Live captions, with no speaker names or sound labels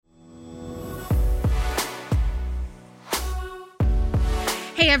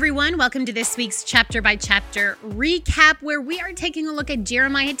Hey everyone, welcome to this week's chapter by chapter recap where we are taking a look at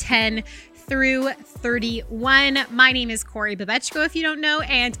Jeremiah 10 through 31. My name is Corey Babechko, if you don't know,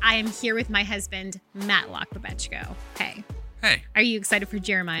 and I am here with my husband, Matlock Babechko. Hey. Hey. Are you excited for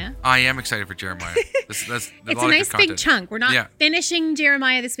Jeremiah? I am excited for Jeremiah. It's a nice big chunk. We're not finishing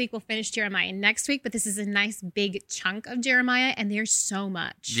Jeremiah this week. We'll finish Jeremiah next week, but this is a nice big chunk of Jeremiah, and there's so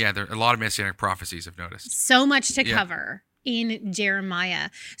much. Yeah, there are a lot of messianic prophecies, I've noticed. So much to cover in Jeremiah.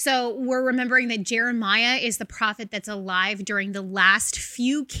 So we're remembering that Jeremiah is the prophet that's alive during the last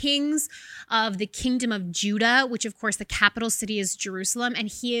few kings of the kingdom of Judah, which of course the capital city is Jerusalem, and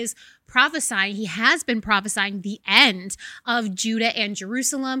he has been prophesying the end of Judah and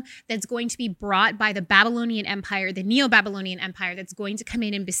Jerusalem that's going to be brought by the Babylonian Empire, the Neo-Babylonian Empire that's going to come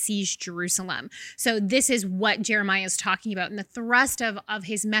in and besiege Jerusalem. So this is what Jeremiah is talking about. And the thrust of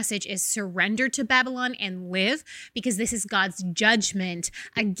his message is surrender to Babylon and live, because this is God's judgment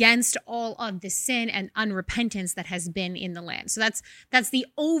against all of the sin and unrepentance that has been in the land. So that's the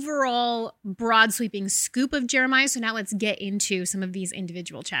overall broad sweeping scoop of Jeremiah. So now let's get into some of these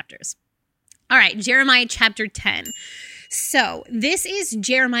individual chapters. All right, Jeremiah chapter 10. So this is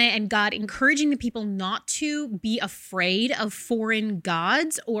Jeremiah and God encouraging the people not to be afraid of foreign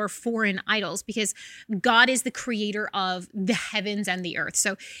gods or foreign idols, because God is the creator of the heavens and the earth.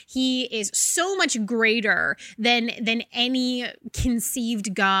 So he is so much greater than any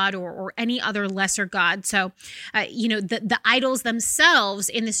conceived god or any other lesser god. So, the idols themselves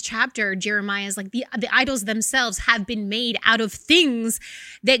in this chapter, Jeremiah is like the idols themselves have been made out of things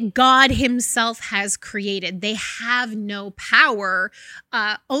that God himself has created. They have no power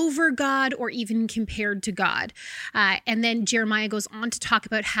over God or even compared to God. And then Jeremiah goes on to talk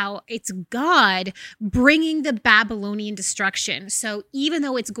about how it's God bringing the Babylonian destruction. So even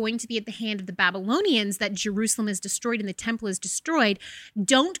though it's going to be at the hand of the Babylonians that Jerusalem is destroyed and the temple is destroyed,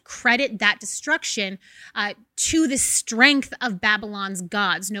 don't credit that destruction to the strength of Babylon's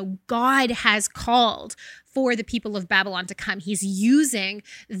gods. No, God has called for the people of Babylon to come. He's using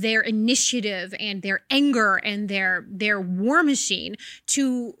their initiative and their anger and their war machine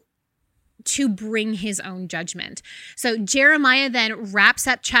to bring his own judgment. So Jeremiah then wraps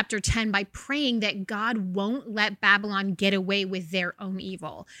up chapter 10 by praying that God won't let Babylon get away with their own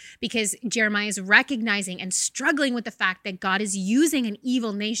evil, because Jeremiah is recognizing and struggling with the fact that God is using an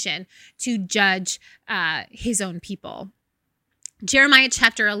evil nation to judge his own people. Jeremiah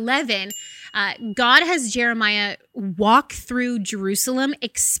chapter 11, God has Jeremiah walk through Jerusalem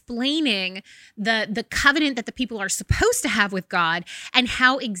explaining the covenant that the people are supposed to have with God and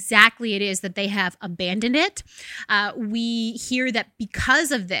how exactly it is that they have abandoned it. We hear that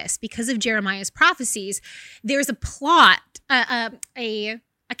because of this, because of Jeremiah's prophecies, there's a plot, a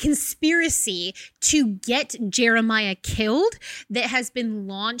conspiracy to get Jeremiah killed that has been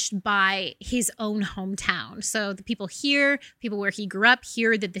launched by his own hometown. So the people where he grew up,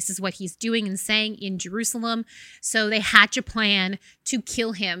 hear that this is what he's doing and saying in Jerusalem. So they hatch a plan to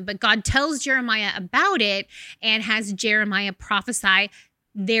kill him. But God tells Jeremiah about it and has Jeremiah prophesy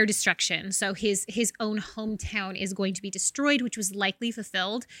their destruction. So his own hometown is going to be destroyed, which was likely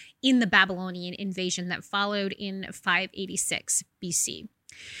fulfilled in the Babylonian invasion that followed in 586 BC.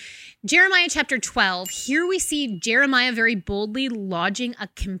 Jeremiah chapter 12, here we see Jeremiah very boldly lodging a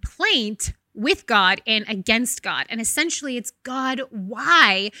complaint with God and against God. And essentially it's, God,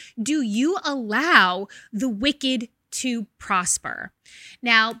 why do you allow the wicked to prosper?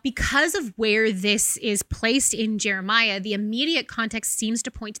 Now, because of where this is placed in Jeremiah, the immediate context seems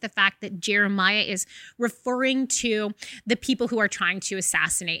to point to the fact that Jeremiah is referring to the people who are trying to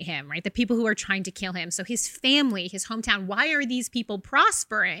assassinate him, right? The people who are trying to kill him. So his family, his hometown, why are these people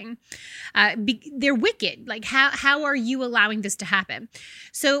prospering? They're wicked. Like, how are you allowing this to happen?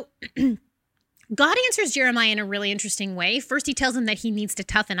 So God answers Jeremiah in a really interesting way. First, he tells him that he needs to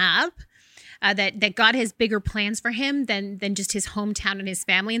toughen up. That God has bigger plans for him than just his hometown and his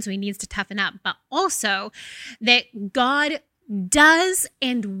family, and so he needs to toughen up. But also that God does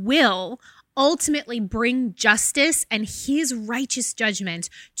and will ultimately bring justice and his righteous judgment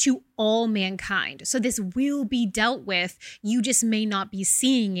to all mankind. So this will be dealt with. You just may not be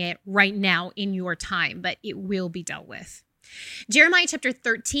seeing it right now in your time, but it will be dealt with. Jeremiah chapter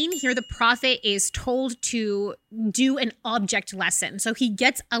 13, here the prophet is told to do an object lesson. So he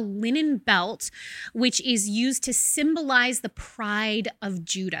gets a linen belt, which is used to symbolize the pride of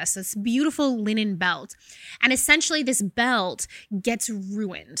Judah. So this beautiful linen belt. And essentially this belt gets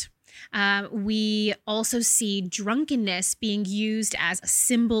ruined. We also see drunkenness being used as a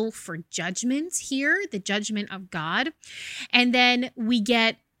symbol for judgment here, the judgment of God. And then we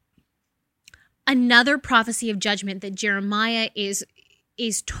get another prophecy of judgment that Jeremiah is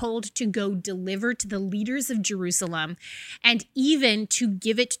is told to go deliver to the leaders of Jerusalem and even to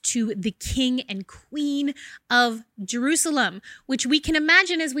give it to the king and queen of Jerusalem, which we can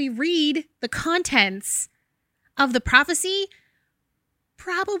imagine as we read the contents of the prophecy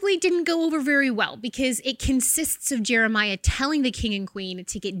probably didn't go over very well, because it consists of Jeremiah telling the king and queen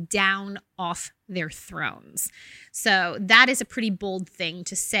to get down off their thrones. So that is a pretty bold thing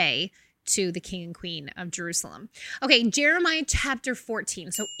to say to the king and queen of Jerusalem. Okay, Jeremiah chapter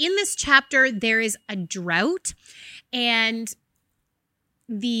 14. So in this chapter, there is a drought, and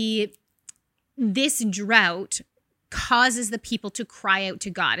this drought causes the people to cry out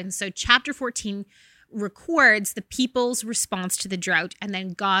to God. And so chapter 14 records the people's response to the drought and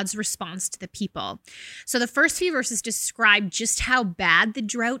then God's response to the people. So the first few verses describe just how bad the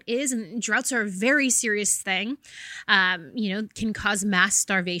drought is, and droughts are a very serious thing, can cause mass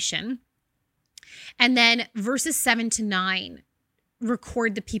starvation. And then verses 7 to 9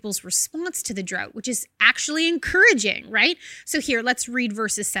 record the people's response to the drought, which is actually encouraging, right? So here, let's read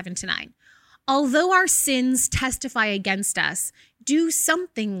verses 7 to 9. Although our sins testify against us, do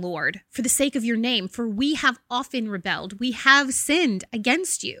something, Lord, for the sake of your name, for we have often rebelled. We have sinned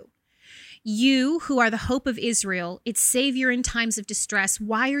against you. You, who are the hope of Israel, its savior in times of distress,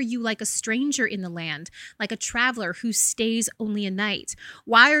 why are you like a stranger in the land, like a traveler who stays only a night?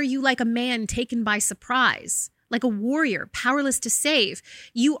 Why are you like a man taken by surprise? Like a warrior, powerless to save?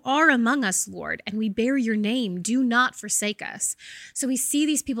 You are among us, Lord, and we bear your name. Do not forsake us. So we see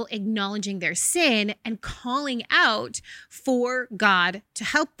these people acknowledging their sin and calling out for God to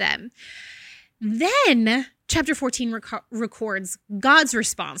help them. Then chapter 14 records God's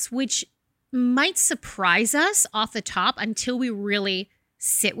response, which might surprise us off the top until we really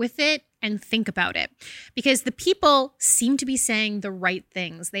sit with it and think about it, because the people seem to be saying the right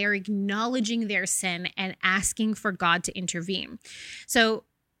things. They are acknowledging their sin and asking for God to intervene. So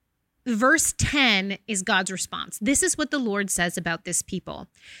verse 10 is God's response. This is what the Lord says about this people.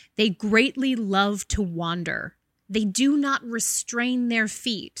 They greatly love to wander. They do not restrain their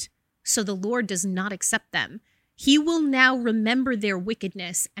feet, so the Lord does not accept them. He will now remember their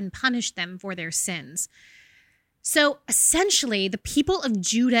wickedness and punish them for their sins. So essentially, the people of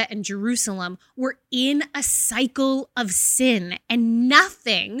Judah and Jerusalem were in a cycle of sin, and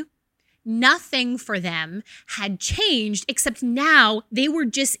nothing for them had changed, except now they were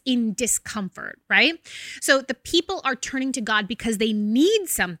just in discomfort, right? So the people are turning to God because they need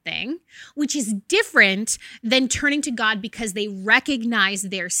something, which is different than turning to God because they recognize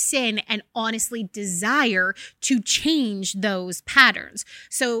their sin and honestly desire to change those patterns.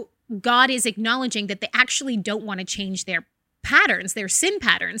 So God is acknowledging that they actually don't want to change their patterns, their sin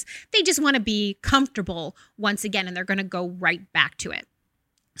patterns. They just want to be comfortable once again, and they're going to go right back to it.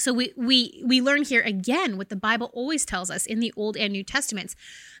 So we learn here again what the Bible always tells us in the Old and New Testaments.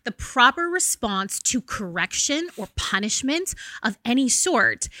 The proper response to correction or punishment of any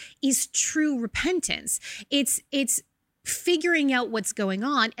sort is true repentance. It's figuring out what's going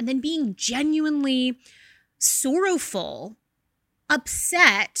on and then being genuinely sorrowful,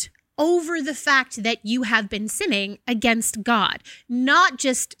 upset over the fact that you have been sinning against God, not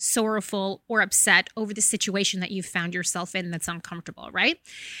just sorrowful or upset over the situation that you've found yourself in that's uncomfortable, right?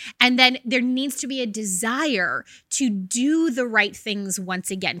 And then there needs to be a desire to do the right things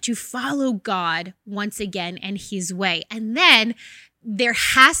once again, to follow God once again and his way. And then there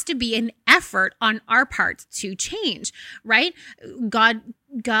has to be an effort on our part to change, right? God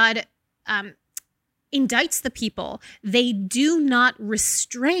indicts the people. They do not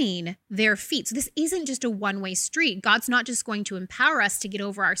restrain their feet. So this isn't just a one-way street. God's not just going to empower us to get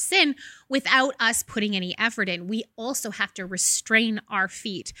over our sin without us putting any effort in. We also have to restrain our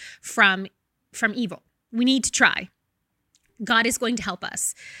feet from evil. We need to try. God is going to help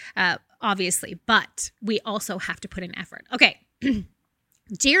us, obviously, but we also have to put in effort. Okay.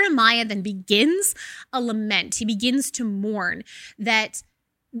 Jeremiah then begins a lament. He begins to mourn that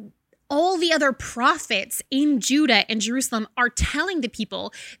all the other prophets in Judah and Jerusalem are telling the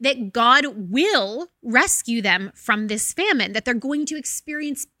people that God will rescue them from this famine, that they're going to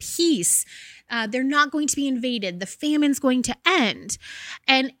experience peace. They're not going to be invaded. The famine's going to end.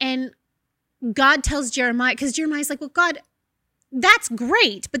 And God tells Jeremiah, because Jeremiah's like, well, God, that's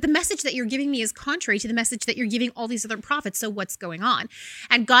great, but the message that you're giving me is contrary to the message that you're giving all these other prophets. So what's going on?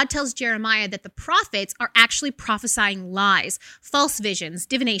 And God tells Jeremiah that the prophets are actually prophesying lies, false visions,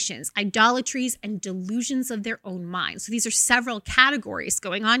 divinations, idolatries, and delusions of their own minds. So these are several categories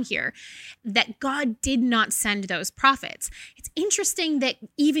going on here that God did not send those prophets. It's interesting that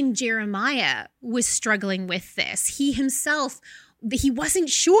even Jeremiah was struggling with this. He himself he wasn't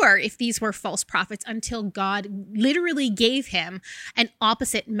sure if these were false prophets until God literally gave him an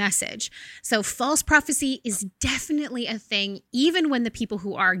opposite message. So false prophecy is definitely a thing, even when the people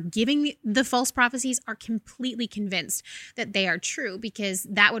who are giving the false prophecies are completely convinced that they are true, because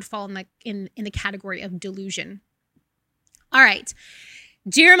that would fall in the category of delusion. All right.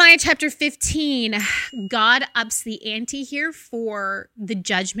 Jeremiah chapter 15, God ups the ante here for the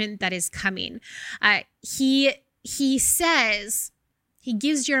judgment that is coming. He says, he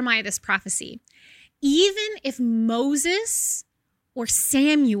gives Jeremiah this prophecy. Even if Moses or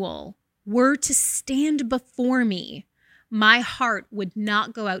Samuel were to stand before me, my heart would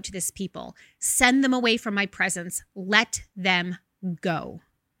not go out to this people. Send them away from my presence. Let them go.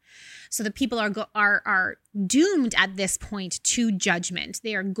 So the people are doomed at this point to judgment.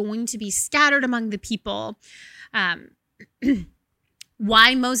 They are going to be scattered among the people.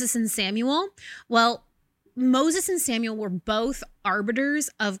 Why Moses and Samuel? Well, Moses and Samuel were both arbiters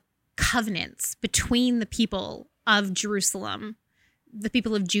of covenants between the people of Jerusalem, the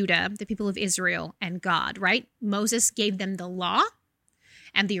people of Judah, the people of Israel, and God, right? Moses gave them the law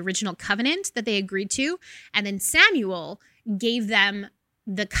and the original covenant that they agreed to. And then Samuel gave them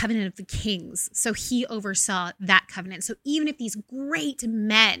the covenant of the kings. So he oversaw that covenant. So even if these great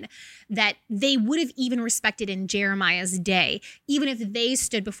men that they would have even respected in Jeremiah's day, even if they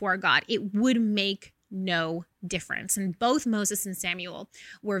stood before God, it would make no difference. And both Moses and Samuel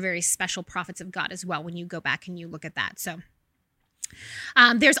were very special prophets of God as well when you go back and you look at that. So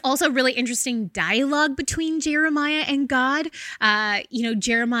there's also really interesting dialogue between Jeremiah and God.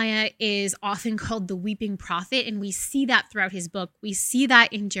 Jeremiah is often called the weeping prophet, and we see that throughout his book. We see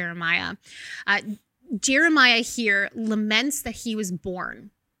that in Jeremiah. Jeremiah here laments that he was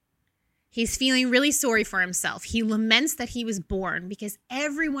born. He's feeling really sorry for himself. He laments that he was born because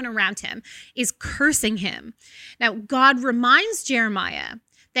everyone around him is cursing him. Now, God reminds Jeremiah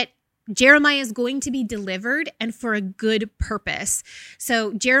that Jeremiah is going to be delivered and for a good purpose.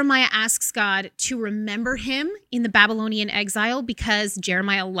 So Jeremiah asks God to remember him in the Babylonian exile because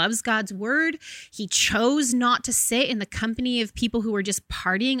Jeremiah loves God's word. He chose not to sit in the company of people who were just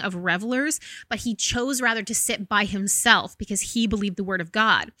partying, of revelers, but he chose rather to sit by himself because he believed the word of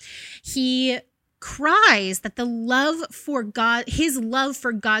God. He cries that the love for God, his love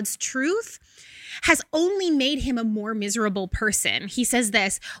for God's truth, has only made him a more miserable person. He says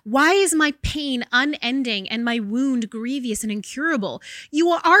this, "Why is my pain unending and my wound grievous and incurable? You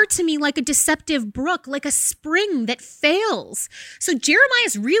are to me like a deceptive brook, like a spring that fails." So Jeremiah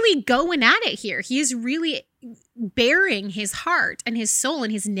is really going at it here. He is really bearing his heart and his soul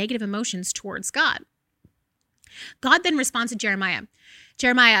and his negative emotions towards God. God then responds to Jeremiah.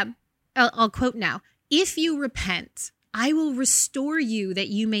 I'll quote now, "If you repent, I will restore you that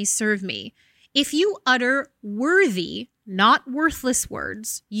you may serve me. If you utter worthy, not worthless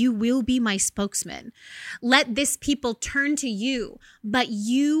words, you will be my spokesman. Let this people turn to you, but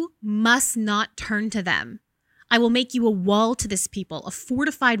you must not turn to them. I will make you a wall to this people, a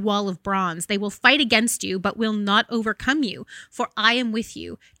fortified wall of bronze. They will fight against you, but will not overcome you, for I am with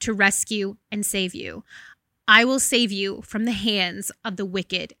you to rescue and save you. I will save you from the hands of the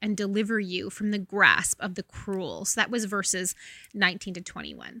wicked and deliver you from the grasp of the cruel." So that was verses 19 to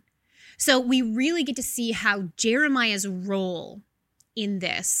 21. So we really get to see how Jeremiah's role in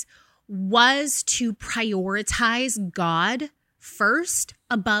this was to prioritize God first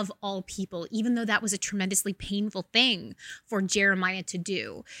above all people, even though that was a tremendously painful thing for Jeremiah to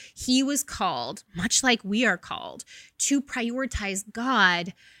do. He was called, much like we are called, to prioritize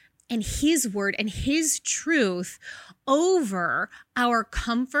God and his word and his truth over our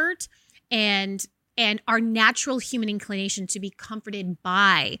comfort and our natural human inclination to be comforted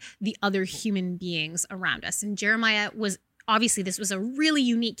by the other human beings around us. And Jeremiah was, obviously, this was a really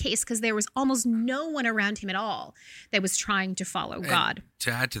unique case because there was almost no one around him at all that was trying to follow God. And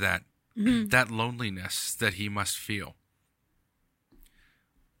to add to that, that loneliness that he must feel.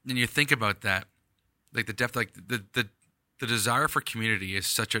 And you think about that, like the depth, like the desire for community is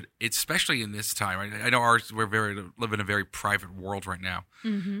such a, especially in this time, right? I know we live in a very private world right now,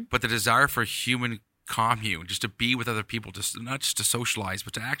 but the desire for human commune, just to be with other people, just not just to socialize,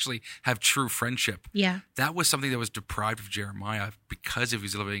 but to actually have true friendship. Yeah. That was something that was deprived of Jeremiah because of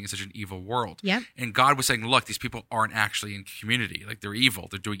he's living in such an evil world. Yep. And God was saying, look, these people aren't actually in community. Like they're evil.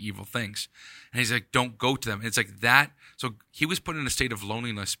 They're doing evil things. And he's like, don't go to them. And it's like that. So he was put in a state of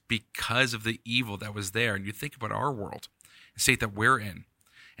loneliness because of the evil that was there. And you think about our world, the state that we're in.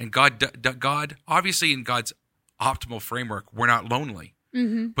 And God, obviously in God's optimal framework, we're not lonely.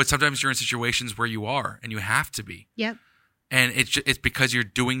 But sometimes you're in situations where you are, and you have to be. Yep. And it's because you're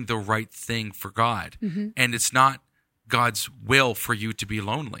doing the right thing for God, and it's not God's will for you to be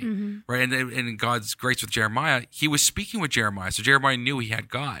lonely, right? And in God's grace with Jeremiah, he was speaking with Jeremiah, so Jeremiah knew he had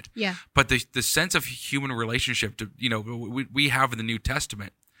God. Yeah. But the sense of human relationship, we have in the New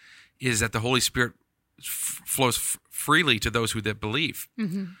Testament, is that the Holy Spirit flows freely to those who that believe.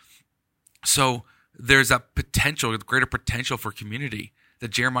 So there's that potential, greater potential for community that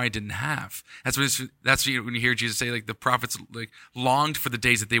Jeremiah didn't have. That's when you hear Jesus say, like, the prophets like longed for the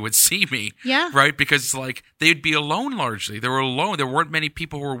days that they would see me. Yeah. Right? Because like they'd be alone largely. They were alone. There weren't many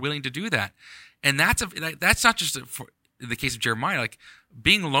people who were willing to do that. And that's not just for, in the case of Jeremiah. Like,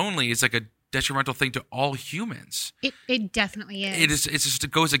 being lonely is like a detrimental thing to all humans. It definitely is. It is. It's just, it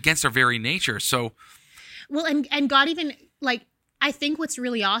goes against our very nature. So, well, and God even, like, I think what's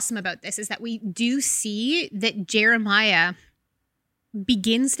really awesome about this is that we do see that Jeremiah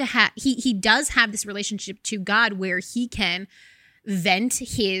begins to have, he does have this relationship to God where he can vent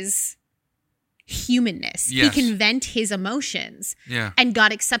his humanness. Yes. He can vent his emotions. yeah. And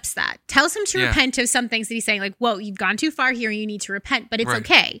God accepts that. Tells him to Yeah. repent of some things that he's saying, like, whoa, you've gone too far here and you need to repent, but it's Right.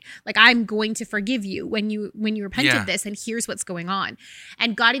 okay. Like, I'm going to forgive you when you repent Yeah. of this, and here's what's going on.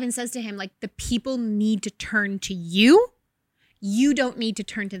 And God even says to him, like, the people need to turn to you. You don't need to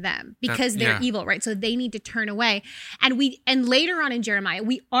turn to them because they're yeah. evil, right? So they need to turn away. And later on in Jeremiah,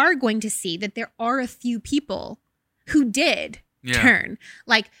 we are going to see that there are a few people who did Yeah. turn,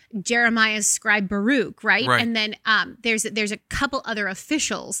 like Jeremiah's scribe Baruch, right? Right. And then there's a couple other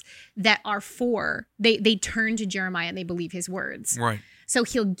officials that are they turn to Jeremiah and they believe his words. Right. So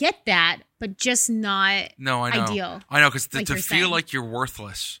he'll get that, but just not No, I know. ideal. I know, because like to you're feel saying. like you're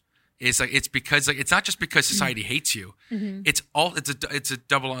worthless is like, it's because, like, it's not just because society hates you. It's a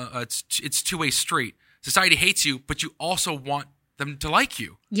double. It's two-way street. Society hates you, but you also want them to like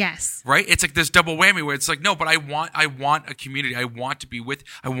you. Yes. Right? It's like this double whammy where it's like, no, but I want a community. I want to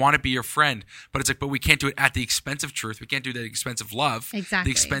be your friend. But it's like, but we can't do it at the expense of truth. We can't do it at the expense of love. Exactly.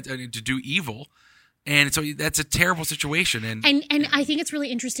 The expense to do evil. And so that's a terrible situation. And I think it's really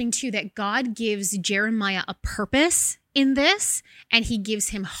interesting too that God gives Jeremiah a purpose in this, and he gives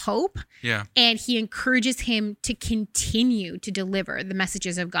him hope. yeah. And he encourages him to continue to deliver the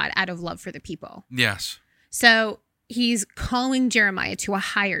messages of God out of love for the people. Yes. So he's calling Jeremiah to a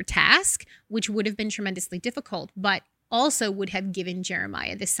higher task, which would have been tremendously difficult, but also would have given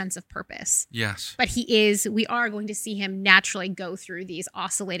Jeremiah this sense of purpose. Yes. But we are going to see him naturally go through these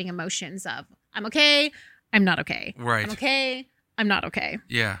oscillating emotions of, I'm okay, I'm not okay. Right. I'm okay, I'm not okay.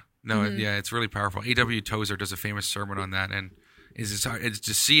 Yeah. No, yeah, it's really powerful. A.W. Tozer does a famous sermon on that, and it's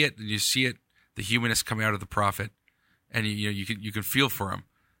to see it, and you see it, the humanness coming out of the prophet, and you can feel for him,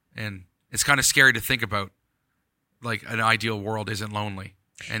 and it's kind of scary to think about, like, an ideal world isn't lonely,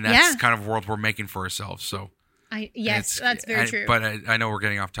 and that's kind of a world we're making for ourselves. So That's very true. But I know we're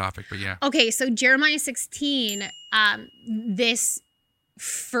getting off topic, but yeah. Okay, so Jeremiah 16, this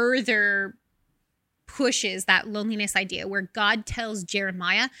further pushes that loneliness idea where God tells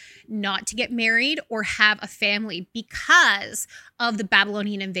Jeremiah not to get married or have a family because of the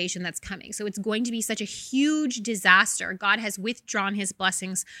Babylonian invasion that's coming. So it's going to be such a huge disaster. God has withdrawn his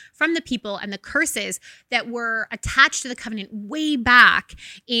blessings from the people, and the curses that were attached to the covenant way back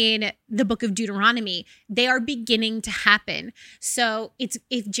in the book of Deuteronomy, they are beginning to happen. So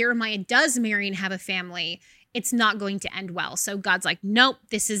if Jeremiah does marry and have a family, it's not going to end well. So God's like, nope,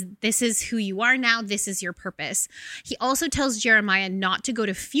 this is who you are now. This is your purpose. He also tells Jeremiah not to go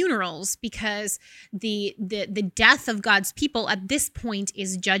to funerals because the death of God's people at this point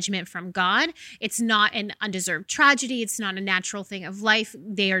is judgment from God. It's not an undeserved tragedy. It's not a natural thing of life.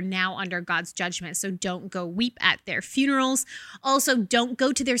 They are now under God's judgment. So don't go weep at their funerals. Also, don't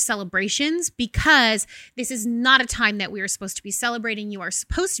go to their celebrations because this is not a time that we are supposed to be celebrating. You are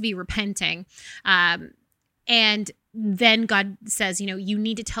supposed to be repenting. And then God says, you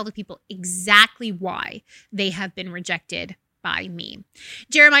need to tell the people exactly why they have been rejected by me.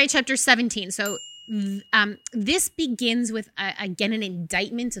 Jeremiah chapter 17. So this begins with, again, an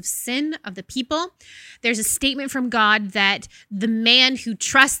indictment of sin of the people. There's a statement from God that the man who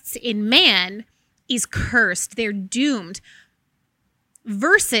trusts in man is cursed. They're doomed.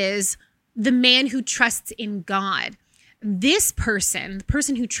 Versus the man who trusts in God. This person, the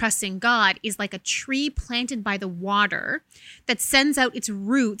person who trusts in God, is like a tree planted by the water that sends out its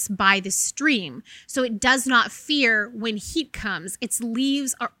roots by the stream. So it does not fear when heat comes. Its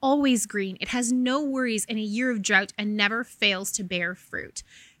leaves are always green. It has no worries in a year of drought and never fails to bear fruit.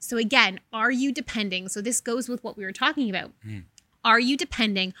 So again, are you depending? So this goes with what we were talking about. Are you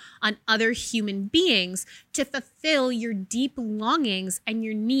depending on other human beings to fulfill fulfill your deep longings and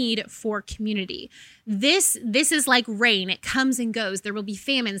your need for community. This is like rain. It comes and goes. There will be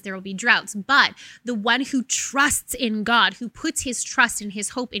famines, there will be droughts, but the one who trusts in God, who puts his trust and his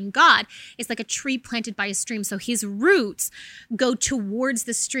hope in God, is like a tree planted by a stream. So his roots go towards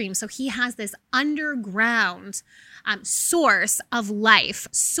the stream. So he has this underground source of life,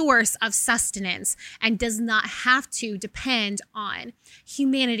 source of sustenance, and does not have to depend on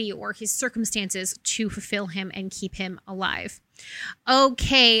humanity or his circumstances to fulfill him and keep him alive.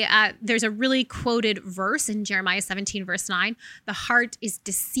 Okay, there's a really quoted verse in Jeremiah 17, verse 9. The heart is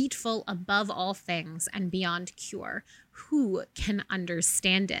deceitful above all things and beyond cure. Who can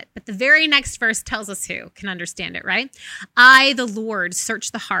understand it? But the very next verse tells us who can understand it, right? I, the Lord,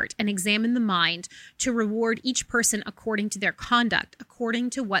 search the heart and examine the mind to reward each person according to their conduct,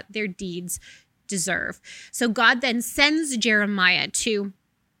 according to what their deeds deserve. So God then sends Jeremiah to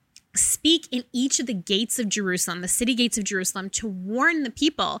speak in each of the gates of Jerusalem, the city gates of Jerusalem, to warn the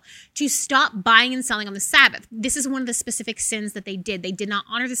people to stop buying and selling on the Sabbath. This is one of the specific sins that they did. They did not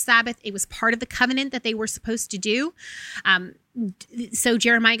honor the Sabbath. It was part of the covenant that they were supposed to do. So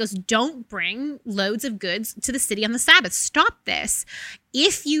Jeremiah goes, don't bring loads of goods to the city on the Sabbath. Stop this.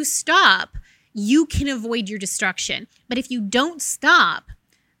 If you stop, you can avoid your destruction. But if you don't stop,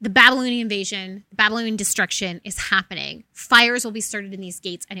 the Babylonian invasion, the Babylonian destruction is happening. Fires will be started in these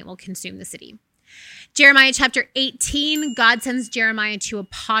gates and it will consume the city. Jeremiah chapter 18, God sends Jeremiah to a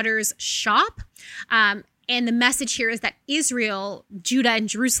potter's shop. And the message here is that Israel, Judah, and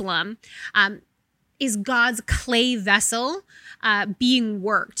Jerusalem is God's clay vessel being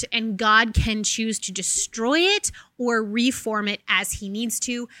worked, and God can choose to destroy it or reform it as he needs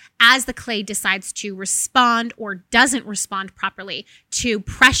to, as the clay decides to respond or doesn't respond properly to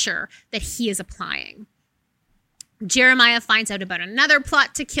pressure that he is applying. Jeremiah finds out about another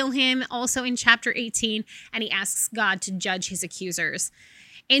plot to kill him, also in chapter 18, and he asks God to judge his accusers.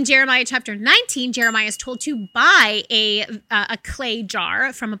 In Jeremiah chapter 19, Jeremiah is told to buy a clay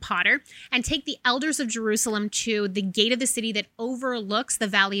jar from a potter and take the elders of Jerusalem to the gate of the city that overlooks the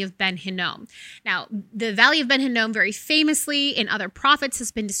Valley of Ben Hinnom. Now, the Valley of Ben Hinnom, very famously in other prophets,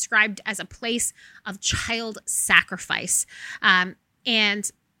 has been described as a place of child sacrifice. And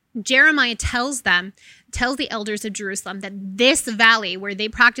Jeremiah tells the elders of Jerusalem that this valley where they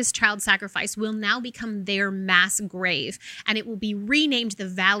practice child sacrifice will now become their mass grave, and it will be renamed the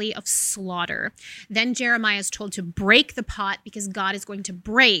Valley of Slaughter. Then Jeremiah is told to break the pot because God is going to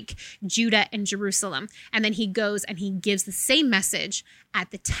break Judah and Jerusalem. And then he goes and he gives the same message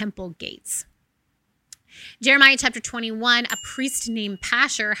at the temple gates. Jeremiah chapter 21, a priest named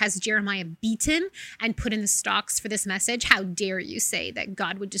Pashur has Jeremiah beaten and put in the stocks for this message. How dare you say that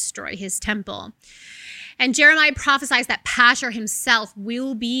God would destroy his temple? And Jeremiah prophesies that Pashur himself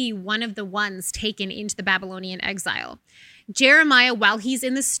will be one of the ones taken into the Babylonian exile. Jeremiah, while he's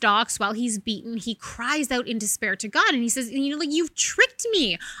in the stocks, while he's beaten, he cries out in despair to God. And he says, you've tricked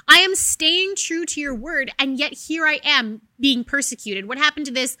me. I am staying true to your word. And yet here I am being persecuted. What happened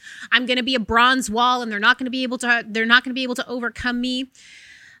to this? I'm going to be a bronze wall and they're not going to be able to overcome me.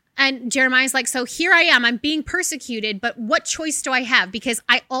 And Jeremiah's like, so here I am, I'm being persecuted, but what choice do I have? Because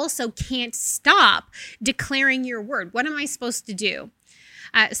I also can't stop declaring your word. What am I supposed to do?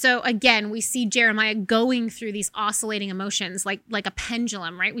 So again, we see Jeremiah going through these oscillating emotions like a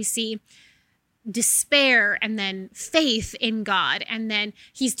pendulum, right? We see despair and then faith in God, and then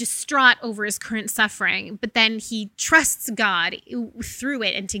he's distraught over his current suffering, but then he trusts God through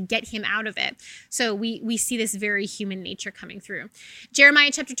it and to get him out of it. So we see this very human nature coming through.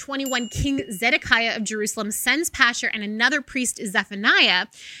 Jeremiah chapter 21, King Zedekiah of Jerusalem sends Pashur and another priest, Zephaniah,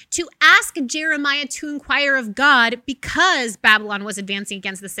 to ask Jeremiah to inquire of God because Babylon was advancing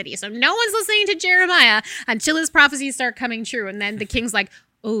against the city. So no one's listening to Jeremiah until his prophecies start coming true. And then the king's like,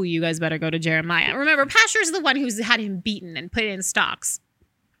 oh, you guys better go to Jeremiah. Remember, Pashur's the one who's had him beaten and put in stocks.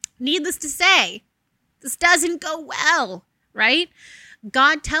 Needless to say, this doesn't go well, right?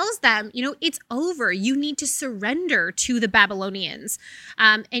 God tells them, it's over. You need to surrender to the Babylonians.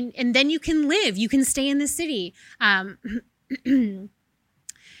 And then you can live. You can stay in the city.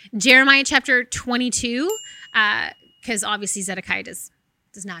 Jeremiah chapter 22, because obviously Zedekiah does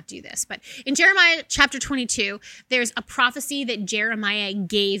not do this. But in Jeremiah chapter 22, there's a prophecy that Jeremiah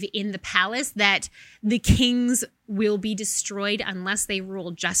gave in the palace that the kings will be destroyed unless they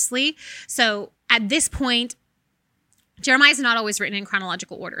rule justly. So at this point, Jeremiah is not always written in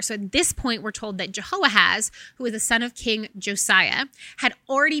chronological order. So at this point, we're told that Jehoahaz, who is the son of King Josiah, had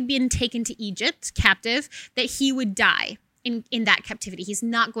already been taken to Egypt captive, that he would die in that captivity. He's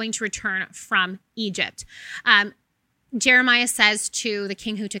not going to return from Egypt. Jeremiah says to the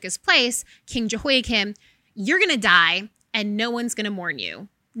king who took his place, King Jehoiakim, you're going to die and no one's going to mourn you.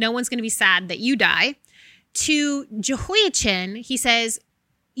 No one's going to be sad that you die. To Jehoiachin, he says,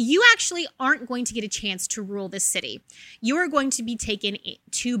 you actually aren't going to get a chance to rule this city. You are going to be taken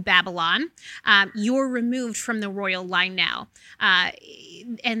to Babylon. You're removed from the royal line now.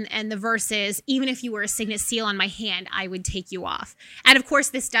 And the verse is, even if you were a signet seal on my hand, I would take you off. And of course,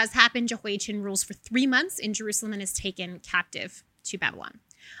 this does happen. Jehoiachin rules for 3 months in Jerusalem and is taken captive to Babylon.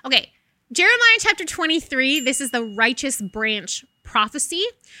 Okay, Jeremiah chapter 23. This is the righteous branch prophecy,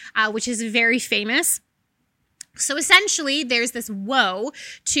 which is very famous. So essentially, there's this woe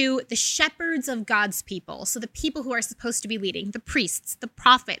to the shepherds of God's people. So the people who are supposed to be leading, the priests, the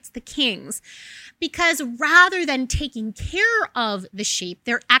prophets, the kings, because rather than taking care of the sheep,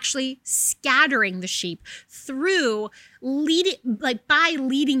 they're actually scattering the sheep through by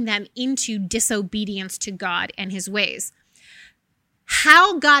leading them into disobedience to God and his ways.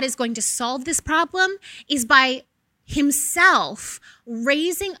 How God is going to solve this problem is by himself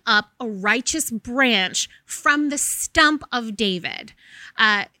raising up a righteous branch from the stump of David.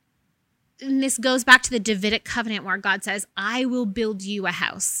 And this goes back to the Davidic covenant where God says, I will build you a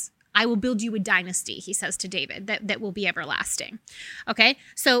house. I will build you a dynasty, he says to David, that will be everlasting. Okay,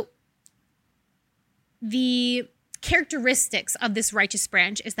 so the characteristics of this righteous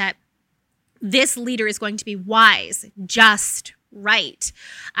branch is that this leader is going to be wise, just, right.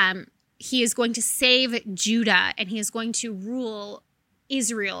 He is going to save Judah, and he is going to rule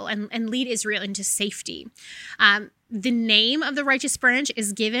Israel and lead Israel into safety. The name of the righteous branch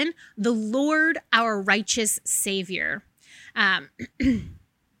is given, the Lord our righteous Savior. And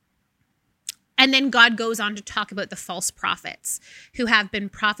then God goes on to talk about the false prophets who have been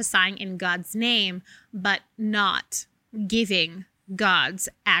prophesying in God's name, but not giving God's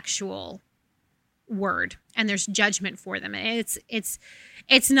actual word. And there's judgment for them. And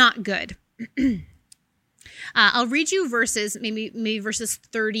it's not good. I'll read you verses, maybe verses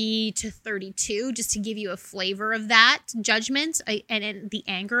 30 to 32, just to give you a flavor of that judgment and the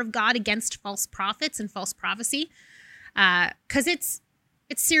anger of God against false prophets and false prophecy, because it's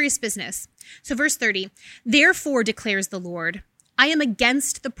serious business. So verse 30, therefore declares the Lord, I am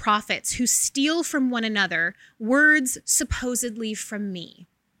against the prophets who steal from one another words supposedly from me.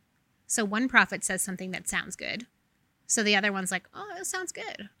 So one prophet says something that sounds good. So the other one's like, oh, that sounds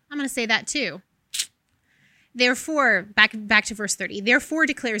good. I'm going to say that too. Therefore, back to verse 30, therefore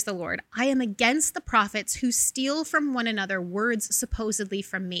declares the Lord, I am against the prophets who steal from one another words supposedly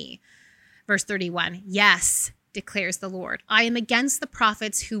from me. Verse 31, yes, declares the Lord, I am against the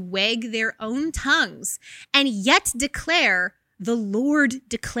prophets who wag their own tongues and yet declare, the Lord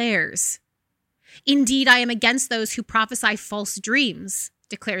declares. Indeed, I am against those who prophesy false dreams,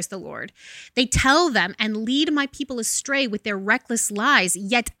 declares the Lord. They tell them and lead my people astray with their reckless lies,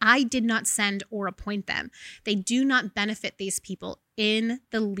 yet I did not send or appoint them. They do not benefit these people in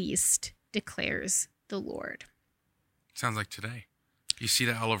the least, declares the Lord. Sounds like today. You see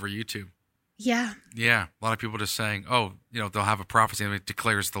that all over YouTube. Yeah. Yeah. A lot of people just saying, oh, they'll have a prophecy and it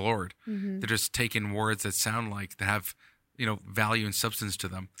declares the Lord. Mm-hmm. They're just taking words that sound like they have, value and substance to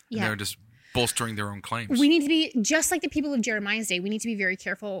them. And they're just bolstering their own claims. We need to be, just like the people of Jeremiah's day, we need to be very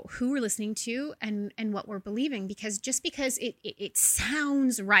careful who we're listening to and what we're believing, because just because it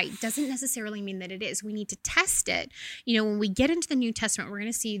sounds right doesn't necessarily mean that it is. We need to test it. When we get into the New Testament, we're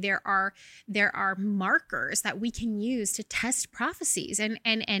going to see there are markers that we can use to test prophecies.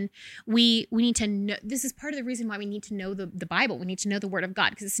 And we need to know, this is part of the reason why we need to know the Bible. We need to know the Word of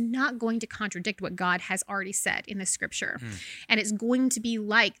God, because it's not going to contradict what God has already said in the Scripture. And it's going to be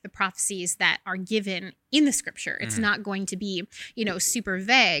like the prophecies that are given in the Scripture. It's not going to be, super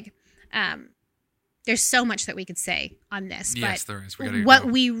vague. There's so much that we could say on this. Yes, but there is.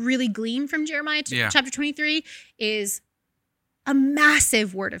 We really glean from Jeremiah chapter 23 is a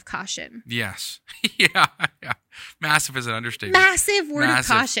massive word of caution. Yes. Yeah. Massive is an understatement. Massive word of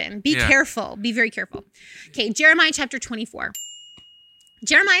caution. Be careful. Be very careful. Okay, Jeremiah chapter 24.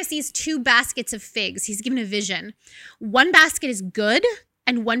 Jeremiah sees 2 baskets of figs. He's given a vision. One basket is good,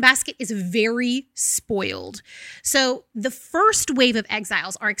 and one basket is very spoiled. So the first wave of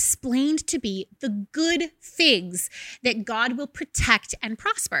exiles are explained to be the good figs that God will protect and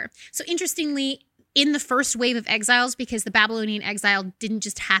prosper. So interestingly, in the first wave of exiles, because the Babylonian exile didn't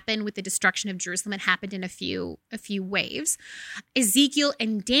just happen with the destruction of Jerusalem, it happened in a few waves. Ezekiel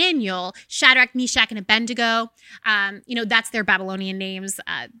and Daniel, Shadrach, Meshach, and Abednego, that's their Babylonian names.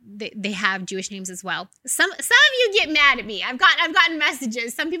 They have Jewish names as well. Some of you get mad at me. I've gotten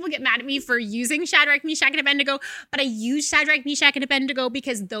messages. Some people get mad at me for using Shadrach, Meshach, and Abednego, but I use Shadrach, Meshach, and Abednego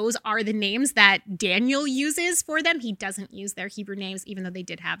because those are the names that Daniel uses for them. He doesn't use their Hebrew names, even though they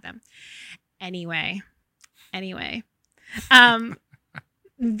did have them. Anyway, Anyway,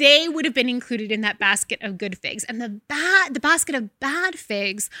 they would have been included in that basket of good figs. And the basket of bad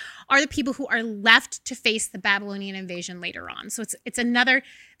figs are the people who are left to face the Babylonian invasion later on. So it's another,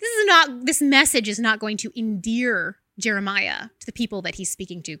 this message is not going to endear Jeremiah to the people that he's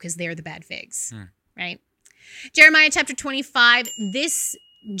speaking to because they're the bad figs, right? Jeremiah chapter 25, this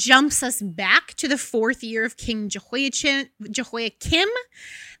jumps us back to the 4th year of King Jehoiakim,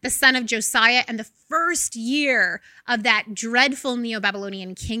 the son of Josiah, and the first year of that dreadful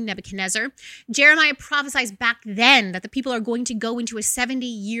Neo-Babylonian king Nebuchadnezzar. Jeremiah prophesies back then that the people are going to go into a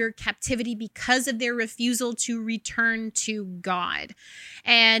 70-year captivity because of their refusal to return to God.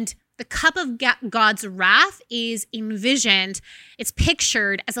 And the cup of God's wrath is envisioned, it's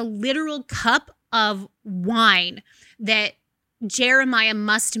pictured as a literal cup of wine that Jeremiah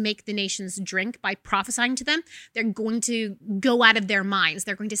must make the nations drink by prophesying to them. They're going to go out of their minds.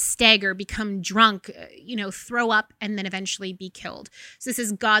 They're going to stagger, become drunk, throw up, and then eventually be killed. So this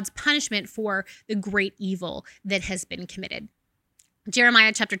is God's punishment for the great evil that has been committed.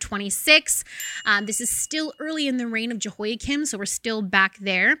 Jeremiah chapter 26. This is still early in the reign of Jehoiakim, so we're still back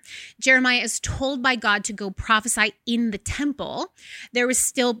there. Jeremiah is told by God to go prophesy in the temple. There was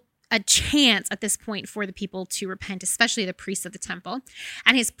still a chance at this point for the people to repent, especially the priests of the temple.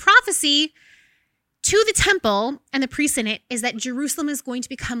 And his prophecy to the temple and the priests in it is that Jerusalem is going to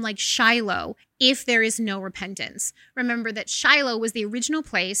become like Shiloh if there is no repentance. Remember that Shiloh was the original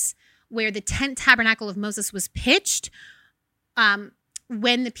place where the tent tabernacle of Moses was pitched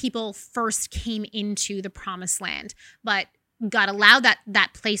when the people first came into the promised land. But God allowed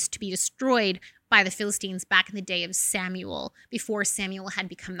that place to be destroyed by the Philistines back in the day of Samuel, before Samuel had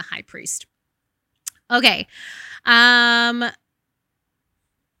become the high priest. Okay.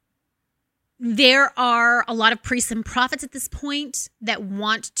 There are a lot of priests and prophets at this point that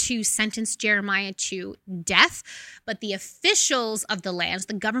want to sentence Jeremiah to death, but the officials of the land,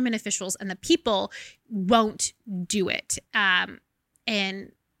 the government officials and the people, won't do it.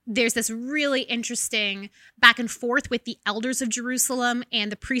 And there's this really interesting back and forth with the elders of Jerusalem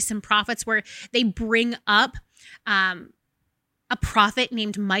and the priests and prophets where they bring up a prophet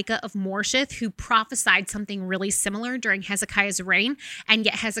named Micah of Morsheth who prophesied something really similar during Hezekiah's reign, and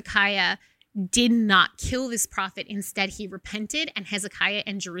yet Hezekiah did not kill this prophet. Instead, he repented, and Hezekiah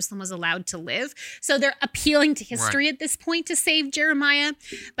and Jerusalem was allowed to live. So they're appealing to history at this point to save Jeremiah.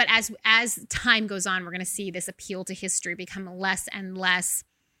 But as time goes on, we're going to see this appeal to history become less and less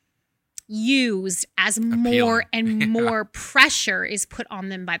used as more and more pressure is put on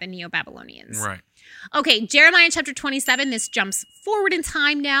them by the Neo-Babylonians. Right. Okay, Jeremiah chapter 27, this jumps forward in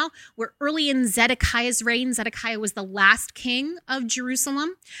time now. We're early in Zedekiah's reign. Zedekiah was the last king of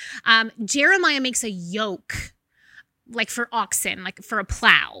Jerusalem. Jeremiah makes a yoke, like for oxen, like for a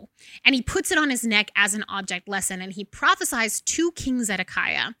plow, and he puts it on his neck as an object lesson, and he prophesies to King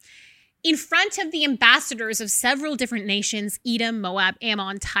Zedekiah in front of the ambassadors of several different nations, Edom, Moab,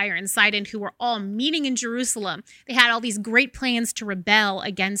 Ammon, Tyre, and Sidon, who were all meeting in Jerusalem. They had all these great plans to rebel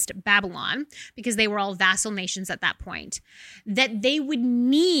against Babylon because they were all vassal nations at that point, that they would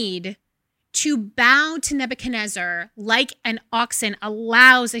need to bow to Nebuchadnezzar like an oxen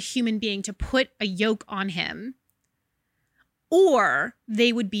allows a human being to put a yoke on him, or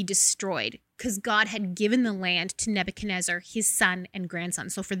they would be destroyed, because God had given the land to Nebuchadnezzar, his son and grandson.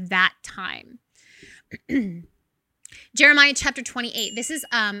 So for that time. Jeremiah chapter 28. This is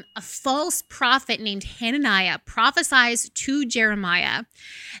a false prophet named Hananiah prophesies to Jeremiah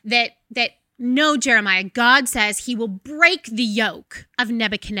that no, Jeremiah, God says he will break the yoke of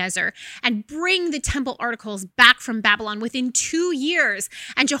Nebuchadnezzar and bring the temple articles back from Babylon within 2 years.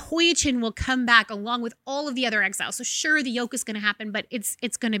 And Jehoiachin will come back along with all of the other exiles. So sure, the yoke is going to happen, but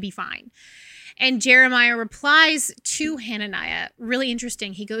it's going to be fine. And Jeremiah replies to Hananiah, really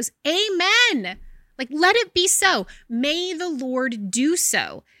interesting. He goes, amen. Like, let it be so. May the Lord do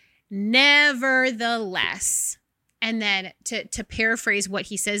so. Nevertheless. And then to paraphrase what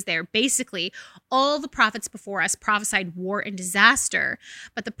he says there, basically, all the prophets before us prophesied war and disaster,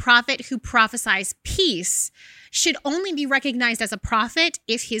 but the prophet who prophesies peace should only be recognized as a prophet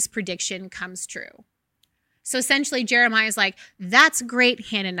if his prediction comes true. So essentially, Jeremiah is like, that's great,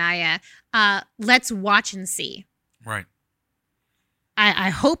 Hananiah. Let's watch and see. Right.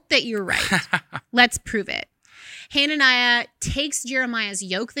 I hope that you're right. Let's prove it. Hananiah takes Jeremiah's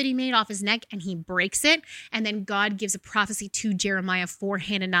yoke that he made off his neck and he breaks it. And then God gives a prophecy to Jeremiah for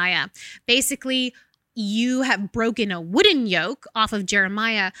Hananiah. Basically, you have broken a wooden yoke off of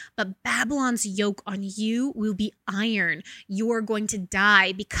Jeremiah, but Babylon's yoke on you will be iron. You are going to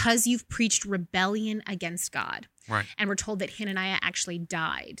die because you've preached rebellion against God. Right. And we're told that Hananiah actually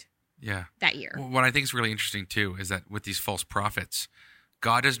died that year. What I think is really interesting too is that with these false prophets,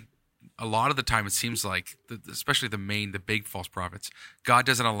 God does a lot of the time. It seems like, especially the big false prophets, God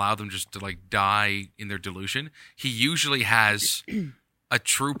doesn't allow them just to like die in their delusion. He usually has a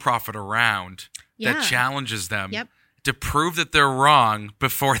true prophet around that challenges them to prove that they're wrong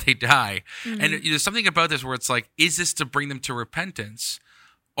before they die. And there's something about this where it's like, is this to bring them to repentance,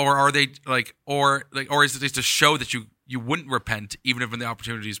 or are they or is it to show that you wouldn't repent even if when the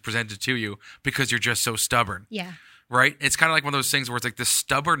opportunity is presented to you because you're just so stubborn? Yeah. Right? It's kind of like one of those things where it's like the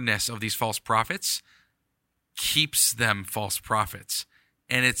stubbornness of these false prophets keeps them false prophets.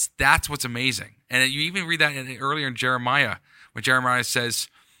 And that's what's amazing. And you even read that earlier in Jeremiah, when Jeremiah says,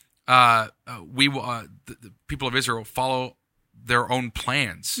 the people of Israel follow their own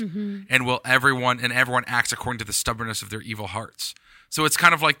plans, and everyone acts according to the stubbornness of their evil hearts. So it's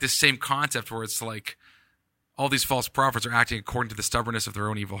kind of like this same concept where it's like all these false prophets are acting according to the stubbornness of their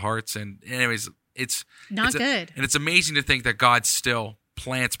own evil hearts. And anyways, it's good. And it's amazing to think that God still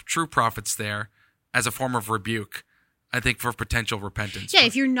plants true prophets there as a form of rebuke, I think, for potential repentance. Yeah,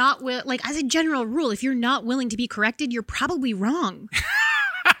 if you're not as a general rule, if you're not willing to be corrected, you're probably wrong.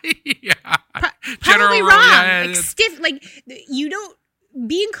 Probably wrong. Yeah, stiff,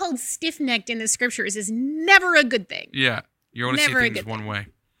 being called stiff-necked in the scriptures is never a good thing. Yeah, you only see things one way.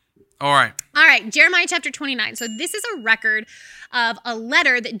 All right, Jeremiah chapter 29. So this is a record of a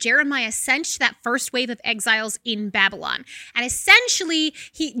letter that Jeremiah sent to that first wave of exiles in Babylon. And essentially,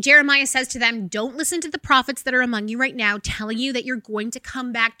 Jeremiah says to them, don't listen to the prophets that are among you right now telling you that you're going to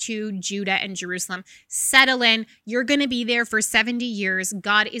come back to Judah and Jerusalem. Settle in. You're going to be there for 70 years.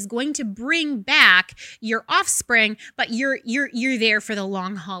 God is going to bring back your offspring, but you're there for the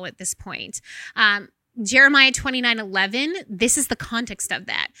long haul at this point. Jeremiah 29:11, this is the context of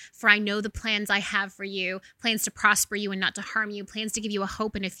that. For I know the plans I have for you, plans to prosper you and not to harm you, plans to give you a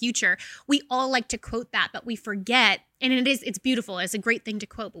hope and a future. We all like to quote that, but we forget, and it's beautiful, it's a great thing to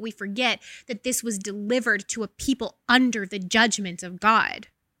quote, but we forget that this was delivered to a people under the judgment of God.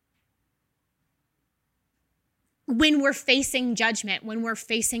 When we're facing judgment, when we're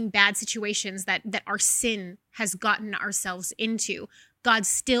facing bad situations that our sin has gotten ourselves into, God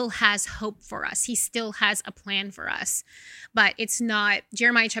still has hope for us. He still has a plan for us. But it's not,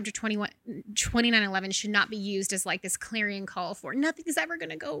 Jeremiah chapter 29:11 should not be used as like this clarion call for nothing's ever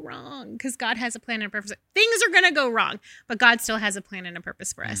going to go wrong because God has a plan and a purpose. Things are going to go wrong, but God still has a plan and a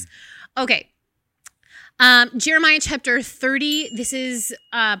purpose for us. Okay. Jeremiah chapter 30, this is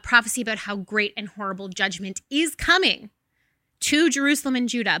a prophecy about how great and horrible judgment is coming to Jerusalem and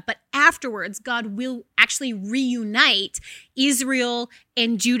Judah, but afterwards, God will actually reunite Israel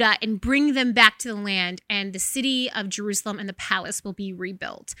and Judah and bring them back to the land, and the city of Jerusalem and the palace will be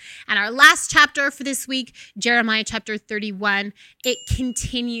rebuilt. And our last chapter for this week, Jeremiah chapter 31, it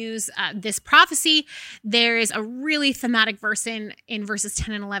continues this prophecy. There is a really thematic verse in verses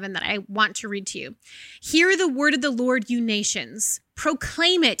 10 and 11 that I want to read to you. Hear the word of the Lord, you nations.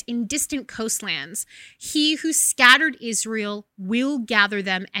 Proclaim it in distant coastlands. He who scattered Israel will gather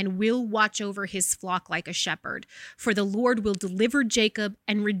them and will watch over his flock like a shepherd. For the Lord will deliver Jacob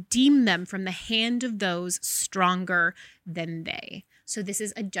and redeem them from the hand of those stronger than they. So this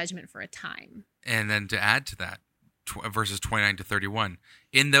is a judgment for a time. And then to add to that, verses 29 to 31,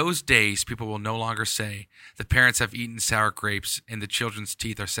 in those days people will no longer say, the parents have eaten sour grapes and the children's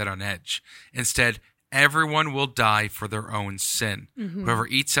teeth are set on edge. Instead, everyone will die for their own sin. Whoever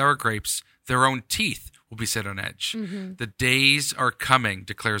eats sour grapes, their own teeth will be set on edge. The days are coming,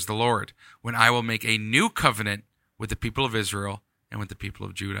 declares the Lord, when I will make a new covenant with the people of Israel and with the people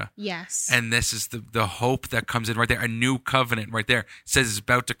of Judah. Yes. And this is the hope that comes in right there. A new covenant right there. It says it's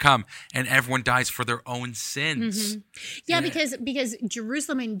about to come, and everyone dies for their own sins. Yeah, because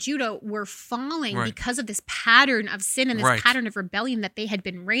Jerusalem and Judah were falling because of this pattern of sin and this pattern of rebellion that they had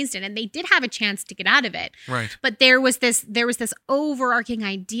been raised in, and they did have a chance to get out of it. Right. But there was this overarching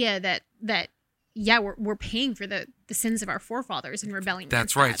idea that we're paying for the sins of our forefathers in rebelling.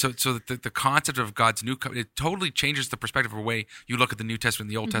 That's right. So the concept of God's new covenant, it totally changes the perspective of the way you look at the New Testament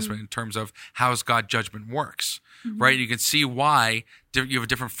and the Old Testament in terms of how God's judgment works, right? You can see why you have a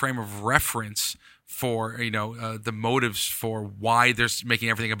different frame of reference for, the motives for why they're making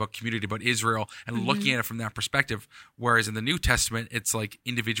everything about community, about Israel, and looking at it from that perspective. Whereas in the New Testament, it's like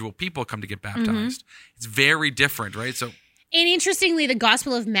individual people come to get baptized. It's very different, right? So. And interestingly, the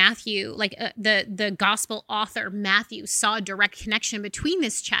Gospel of Matthew, like the Gospel author Matthew, saw a direct connection between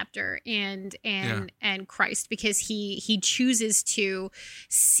this chapter and Christ, because he chooses to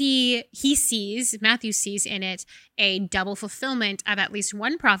Matthew sees in it a double fulfillment of at least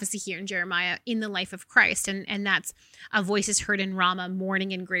one prophecy here in Jeremiah in the life of Christ, and that's a voice is heard in Ramah,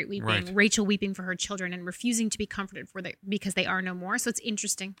 mourning and great weeping, Right. Rachel weeping for her children and refusing to be comforted because they are no more. So it's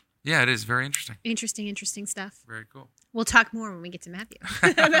interesting. Yeah, it is very interesting. Interesting stuff. Very cool. We'll talk more when we get to Matthew.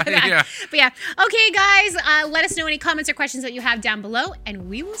 Yeah. But yeah. Okay, guys, let us know any comments or questions that you have down below, and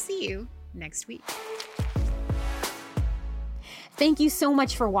we will see you next week. Thank you so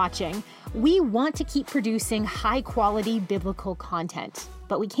much for watching. We want to keep producing high-quality biblical content,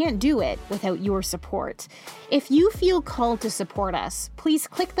 but we can't do it without your support. If you feel called to support us, please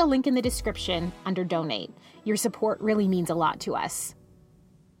click the link in the description under Donate. Your support really means a lot to us.